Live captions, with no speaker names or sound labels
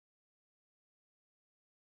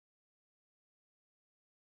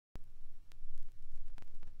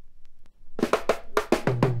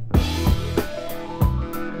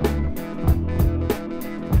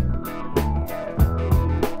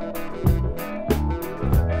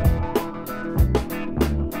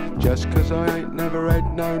Just 'cause I ain't never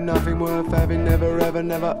had no nothing worth having, never ever,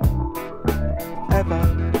 never, ever.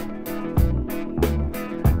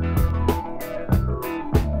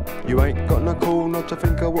 You ain't got no call not to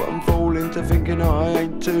think of what I'm falling to, thinking I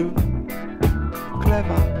ain't too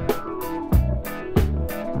clever.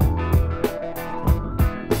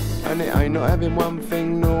 And it ain't not having one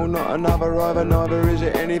thing, no, not another either, neither is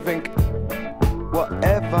it anything,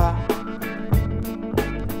 whatever.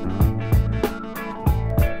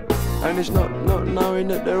 And it's not knowing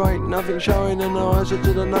that there ain't nothing showing an answer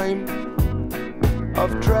to the name of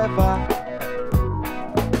Trever.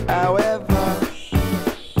 However,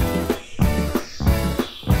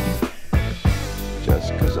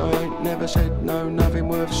 just 'cause I ain't never said no, nothing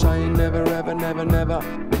worth saying, never ever, never, never,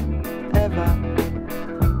 ever.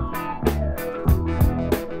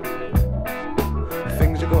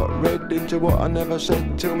 Things I got read into what I never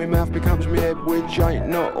said till my mouth becomes me head, which ain't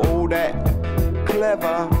not all that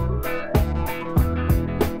clever.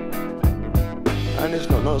 And it's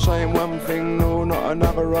not saying one thing, no, not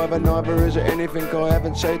another either, neither is it anything I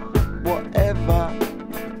haven't said, whatever.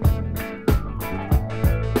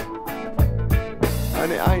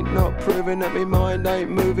 And it ain't not proving that me mind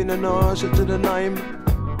ain't moving an answer to the name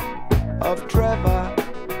of Trever.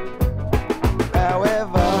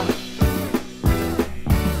 However,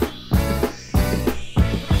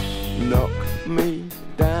 knock me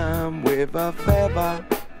down with a feather,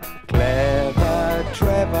 clever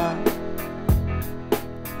Trever.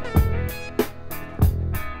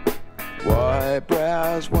 Why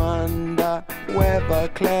brows wonder whether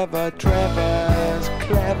clever Trevor's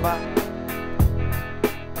clever.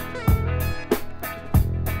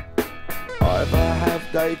 Either have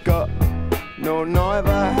they got, no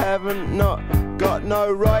neither haven't not got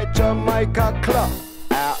no right to make a clock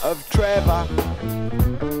out of Trever.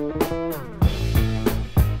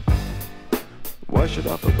 Why should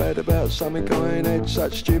I feel bad about something I ain't had?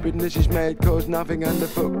 Such stupidness is mad, cause nothing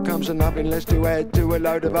underfoot comes to nothing less to add to a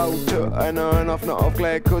load of old toot. And on off, not off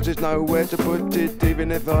glad, cause there's nowhere to put it.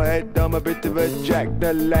 Even if I had, I'm a bit of a Jack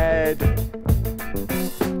the lad.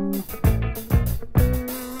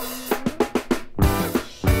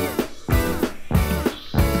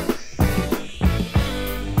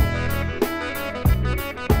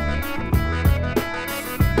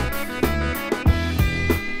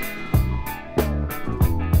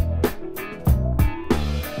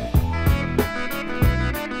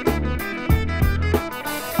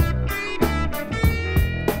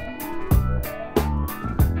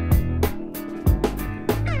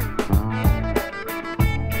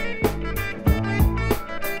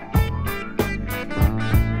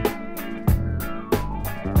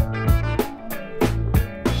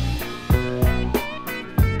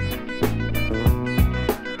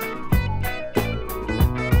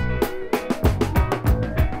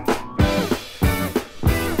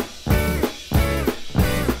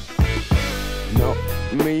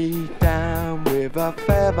 Me down with a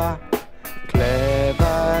feather,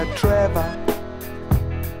 clever Trever.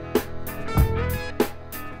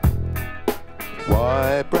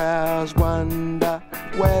 Why brows wonder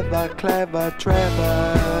whether clever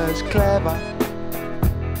Trevor's clever.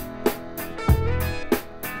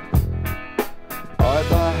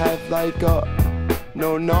 Either have they got,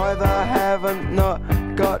 no neither haven't not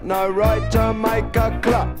got no right to make a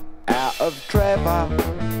clock out of Trever.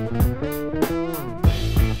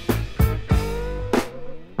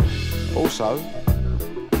 Also,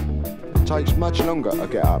 it takes much longer to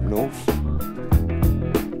get up north,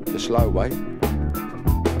 the slow way.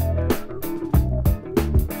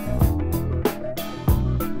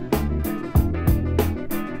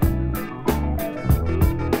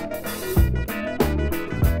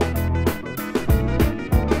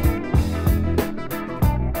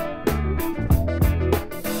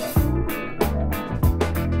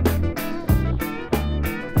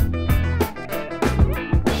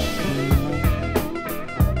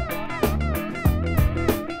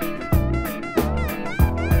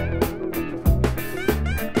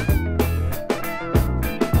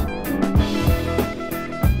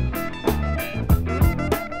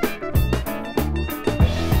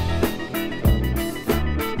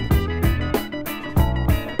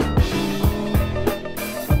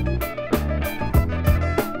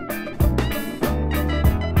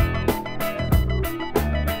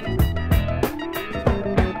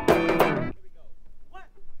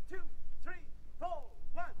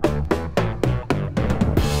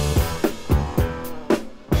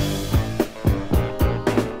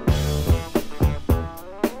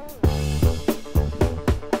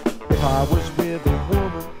 I was with a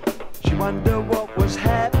woman, she wondered what was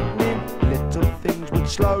happening. Little things would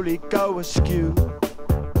slowly go askew.